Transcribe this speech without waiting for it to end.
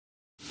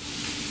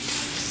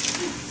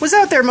Was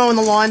out there mowing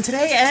the lawn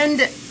today,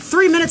 and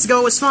 3 minutes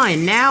ago it was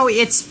fine. Now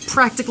it's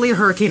practically a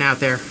hurricane out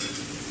there. Don't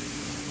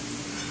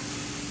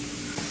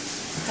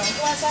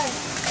go outside.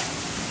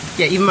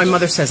 Yeah, even my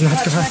mother says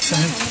not to go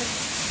outside.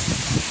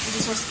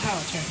 This was the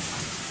power turn.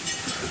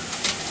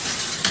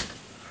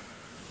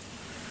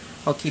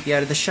 I'll keep you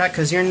out of the shot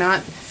because you're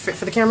not fit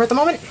for the camera at the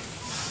moment.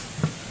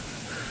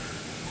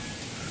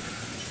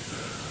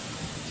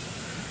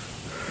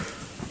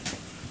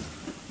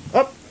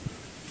 Oh!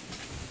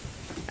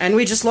 And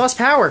we just lost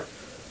power.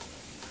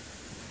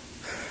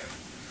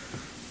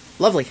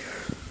 Lovely.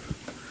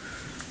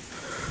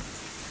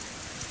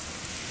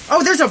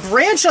 Oh, there's a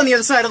branch on the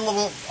other side of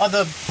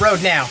the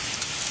road now. Let's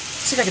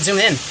see if I can zoom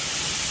in.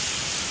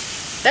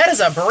 That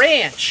is a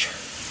branch.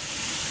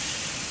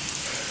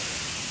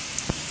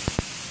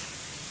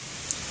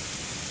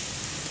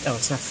 Oh,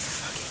 it's not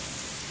fucking...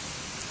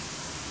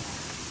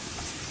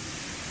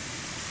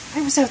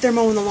 I was out there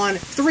mowing the lawn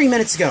 3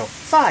 minutes ago.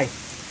 5.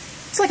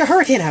 It's like a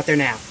hurricane out there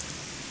now.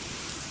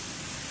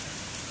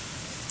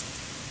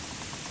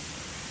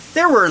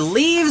 There were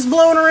leaves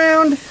blowing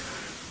around.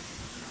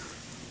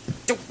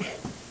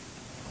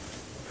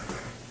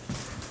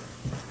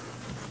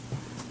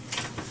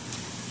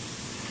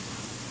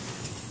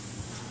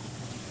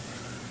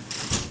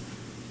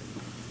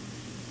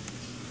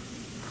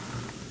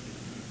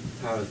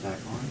 How is that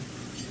going?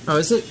 Oh,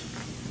 is it?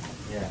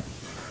 Yeah.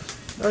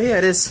 Oh, yeah,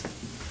 it is.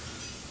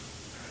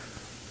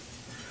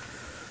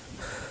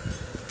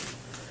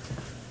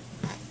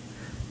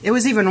 It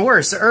was even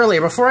worse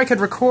earlier. Before I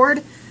could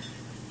record,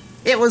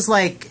 it was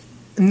like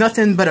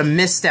nothing but a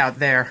mist out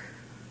there.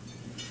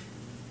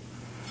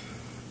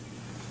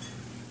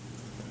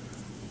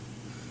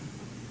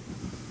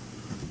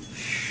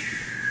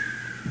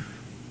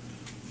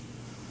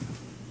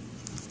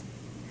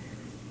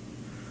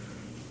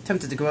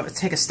 Tempted to go up,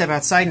 take a step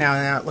outside now,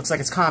 and now it looks like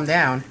it's calmed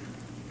down.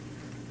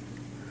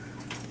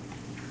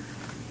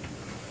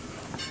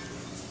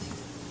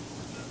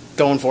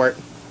 Going for it.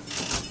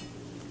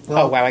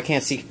 Well, oh wow, I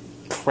can't see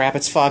crap,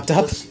 it's fogged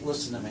up.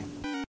 Listen to me.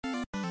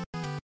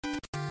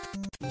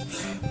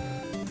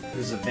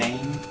 There's a vein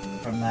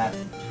from that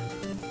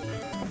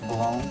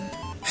balloon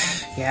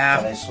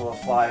Yeah. that I saw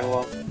fly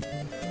off.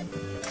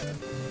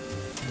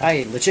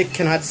 I legit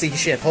cannot see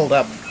shit. Hold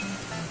up.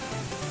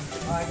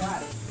 Oh, I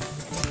got it.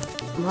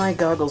 My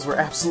goggles were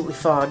absolutely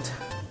fogged.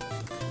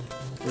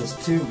 There's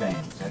 2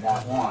 veins. I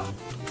got one.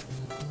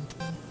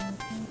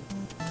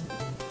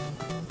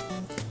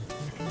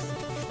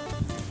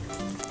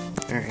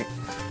 Alright.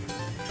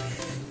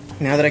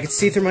 Now that I can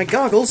see through my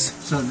goggles...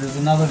 So there's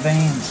another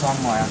vein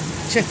somewhere.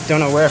 Don't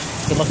know where.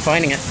 Good luck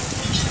finding it.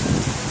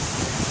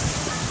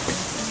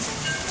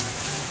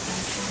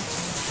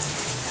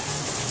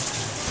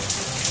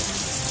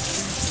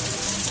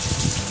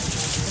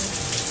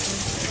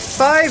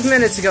 Five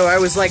minutes ago, I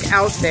was like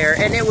out there,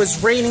 and it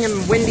was raining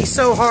and windy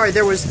so hard.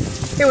 It was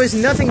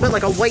nothing but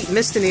like a white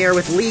mist in the air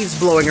with leaves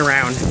blowing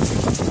around.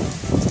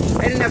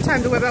 I didn't have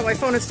time to whip out my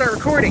phone and start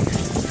recording.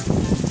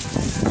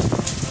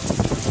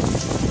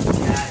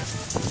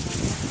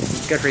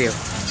 Good for you.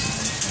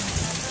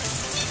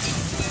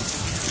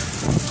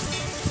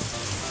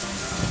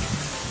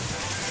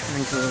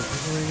 Trying to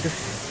avoid.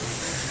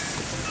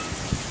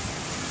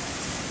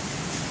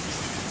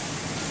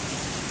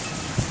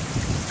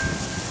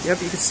 Yep,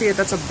 you can see it.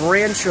 That's a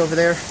branch over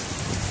there.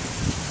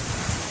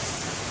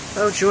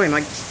 Oh joy,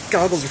 my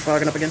goggles are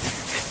fogging up again.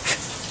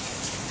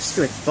 Just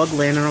feel like bug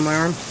landing on my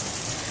arm.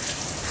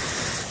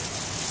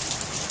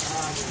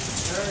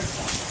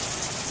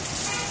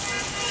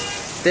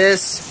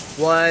 This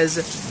was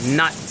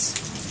nuts.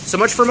 So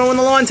much for mowing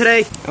the lawn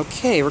today.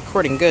 Okay,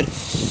 recording good.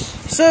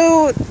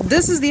 So,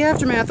 this is the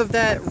aftermath of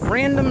that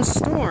random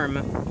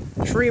storm.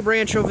 Tree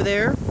branch over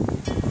there.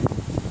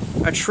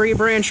 A tree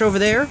branch over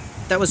there.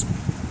 That was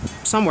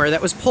somewhere.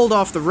 That was pulled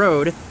off the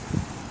road.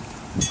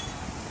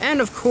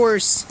 And of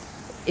course,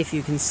 if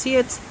you can see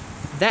it,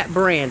 that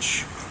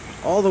branch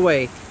all the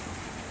way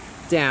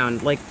down.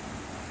 Like,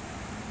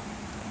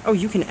 oh,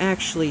 you can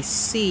actually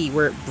see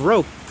where it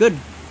broke. Good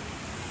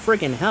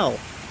friggin' hell.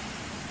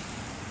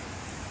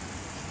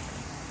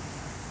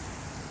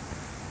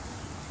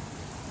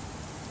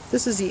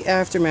 This is the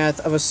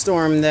aftermath of a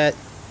storm that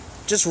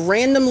just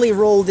randomly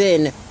rolled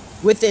in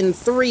within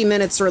 3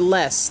 minutes or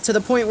less, to the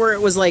point where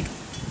it was like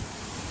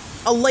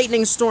a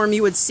lightning storm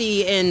you would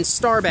see in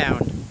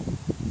Starbound.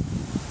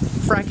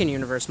 Frackin'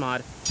 Universe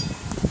mod.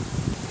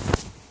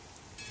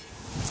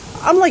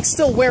 I'm like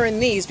still wearing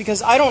these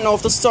because I don't know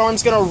if the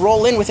storm's gonna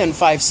roll in within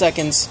 5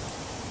 seconds.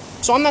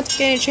 So I'm not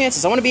taking any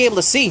chances. I want to be able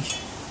to see.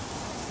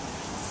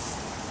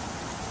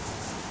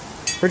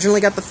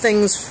 Originally got the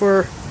things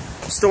for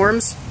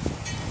storms.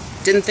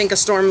 Didn't think a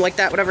storm like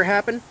that would ever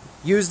happen.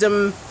 Used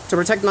them to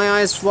protect my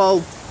eyes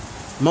while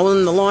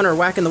mowing the lawn or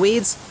whacking the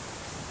weeds.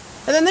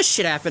 And then this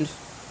shit happened.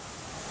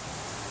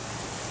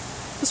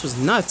 This was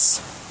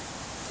nuts.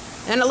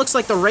 And it looks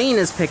like the rain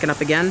is picking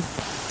up again.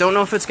 Don't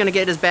know if it's going to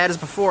get as bad as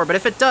before, but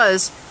if it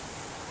does,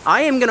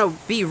 I am going to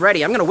be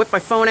ready. I'm going to whip my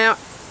phone out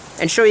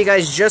and show you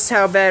guys just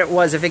how bad it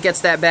was if it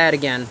gets that bad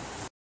again.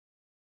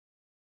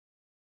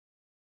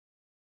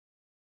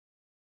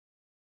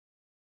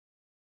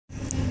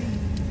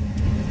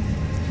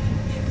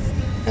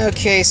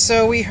 Okay,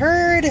 so we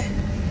heard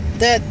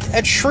that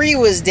a tree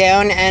was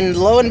down, and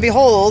lo and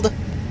behold,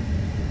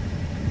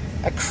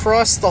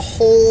 across the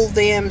whole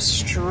damn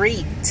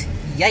street.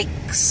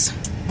 Yikes.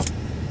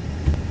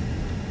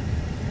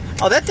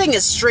 Oh, that thing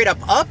is straight up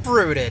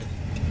uprooted.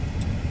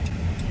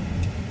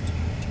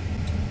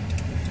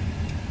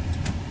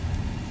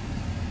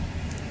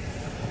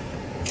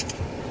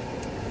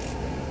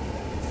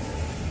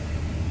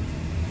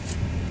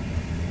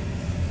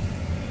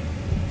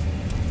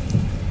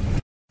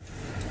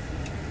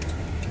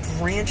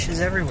 Branches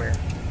everywhere.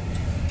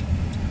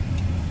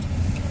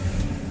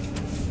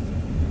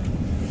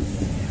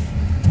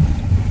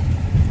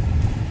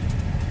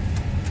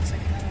 Looks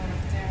like another one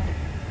up there.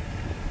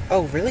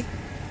 Oh, really?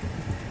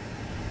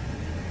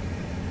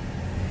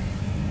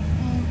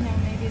 Oh, no,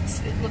 maybe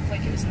it looked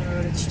like it was in the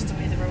road. It's just the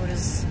way the road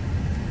is.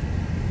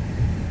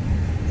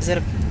 Is that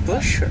a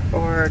bush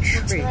or a tree?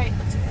 Looks right,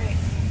 looks right.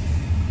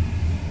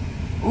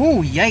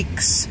 Ooh,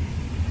 yikes.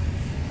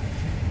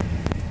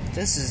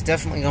 This is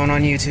definitely going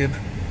on YouTube.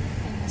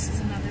 And this is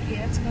another,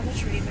 yeah, it's another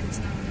tree, but it's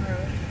not on the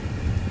road.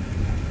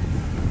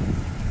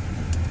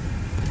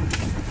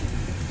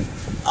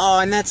 Oh,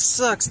 and that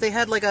sucks. They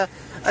had like a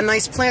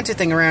nice planter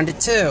thing around it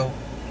too.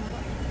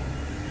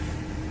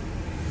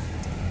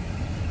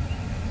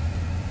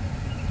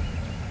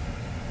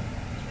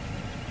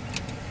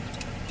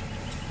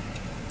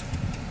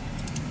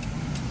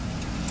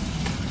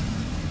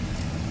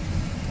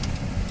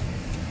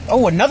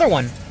 Oh, another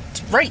one.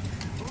 It's right.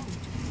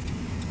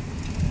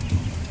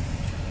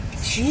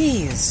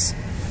 Jeez.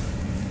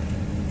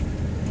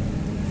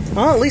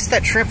 Well, at least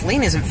that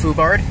trampoline isn't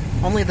foobarred.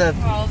 Only the...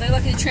 Well, they're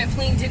lucky the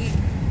trampoline didn't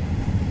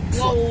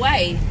blow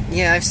away.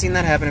 Yeah, I've seen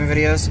that happen in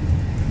videos.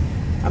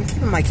 I'm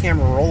keeping my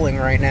camera rolling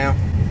right now.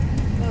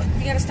 Well,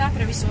 you gotta stop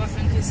it every so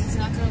often because it's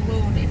not gonna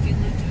load if you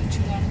do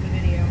too long of a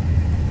video.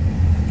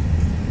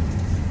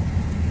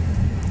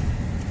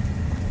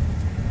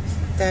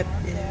 That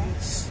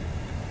is...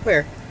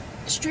 Where?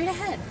 Straight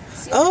ahead.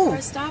 See Oh. how the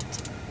car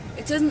stopped?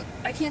 It doesn't...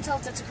 I can't tell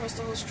if that's across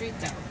the whole street,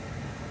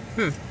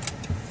 though.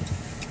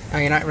 Oh,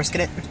 you're not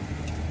risking it?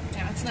 No,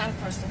 it's not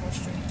across the whole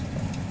street.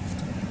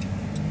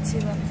 See,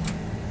 look.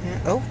 Yeah.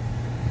 Oh.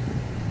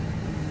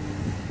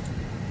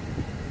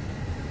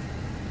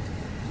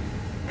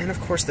 And of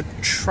course the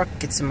truck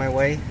gets in my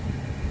way.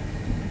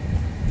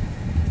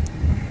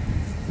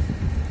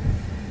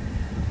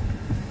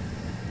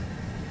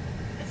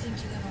 I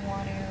think you're gonna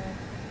want to...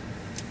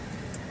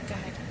 Go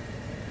ahead.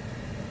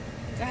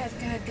 Go ahead,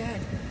 go ahead, go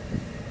ahead.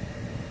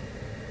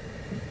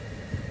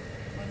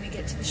 When we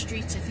get to the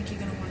streets, I think you're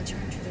gonna want to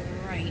turn to the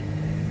right.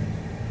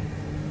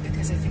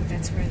 Because I think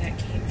that's where that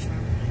came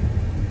from.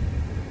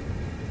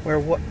 Where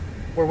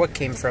what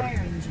came from? Fire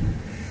engine.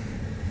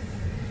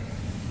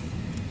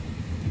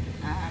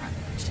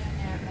 It's down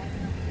there, it might have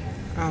been over here.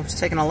 Oh, it's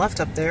taking a left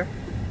up there.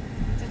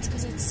 That's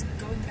because it's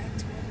going back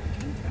to where it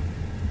came from.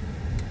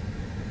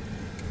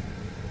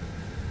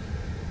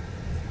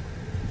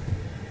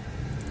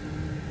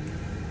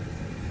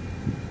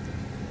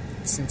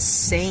 It's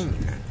insane.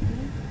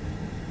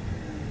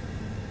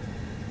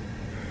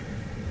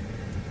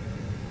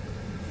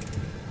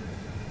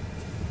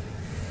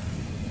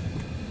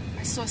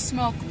 I saw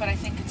smoke, but I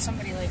think it's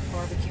somebody like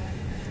barbecuing.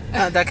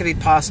 That could be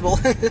possible.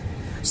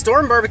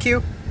 Storm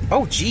barbecue.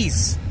 Oh,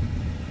 jeez.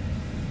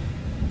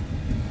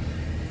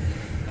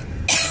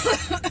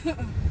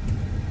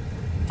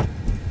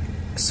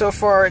 So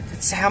far,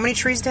 it's how many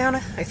trees down?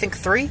 I think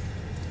 3?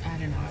 I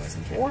don't know, I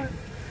wasn't Four? counting.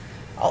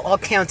 I'll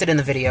count it in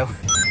the video.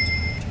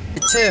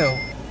 2.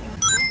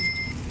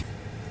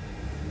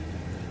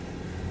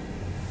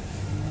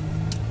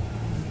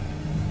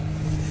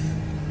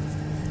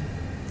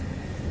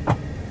 I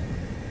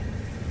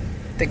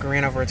think we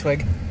ran over a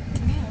twig.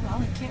 Yeah, well,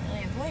 you can't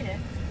really avoid it.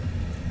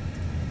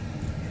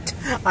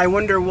 I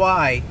wonder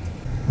why.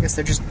 I guess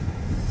they're just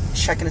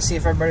checking to see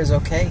if everybody's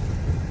okay.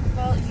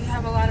 Well, you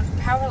have a lot of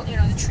power, you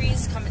know, the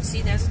trees come and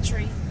see, there's a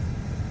tree.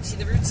 See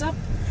the roots up?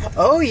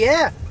 Oh,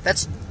 yeah.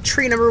 That's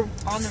tree number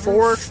On the 4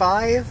 or roof.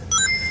 5.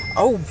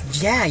 Oh,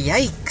 yeah,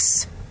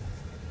 yikes.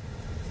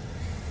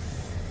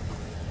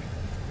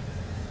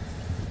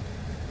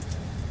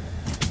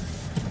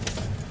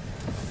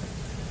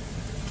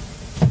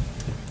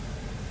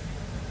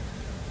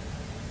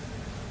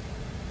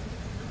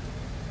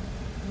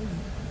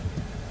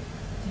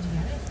 Did you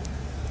get it?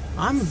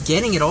 I'm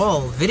getting it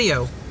all.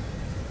 Video.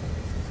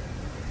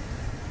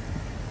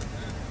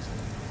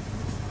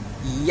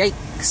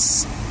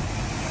 Yikes.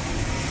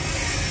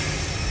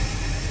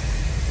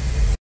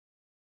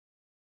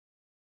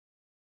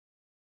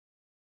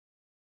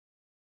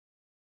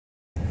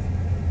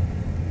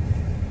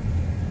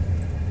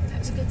 That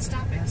was a good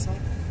stop, asshole.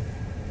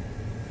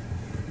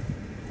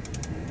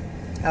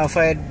 Oh, if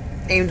I had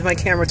aimed my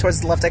camera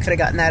towards the left, I could have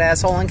gotten that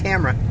asshole on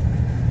camera.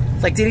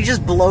 Like, did he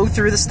just blow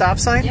through the stop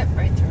sign? Yep,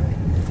 right through it.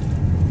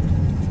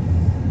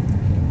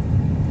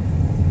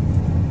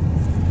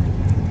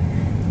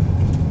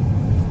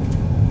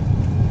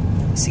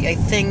 See, I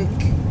think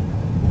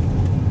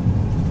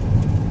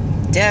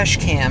dash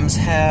cams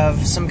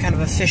have some kind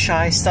of a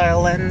fisheye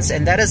style lens,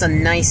 and that is a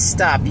nice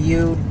stop,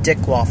 you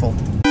dick waffle.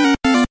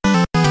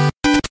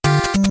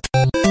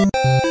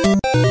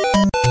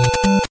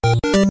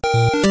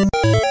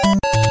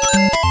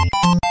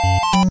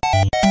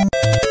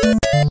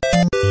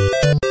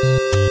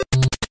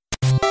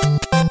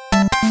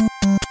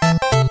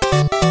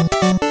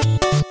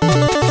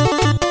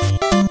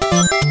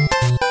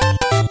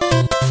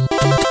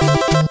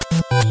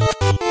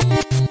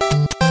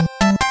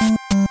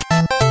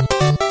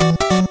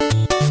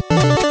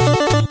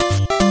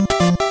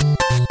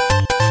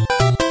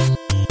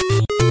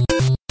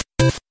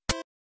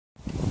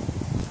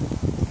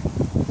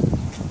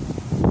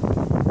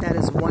 That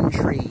is one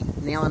tree,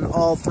 nailing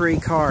all 3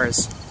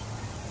 cars.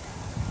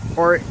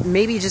 Or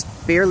maybe just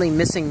barely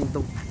missing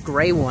the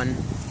gray one.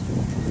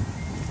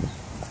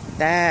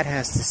 That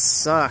has to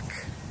suck.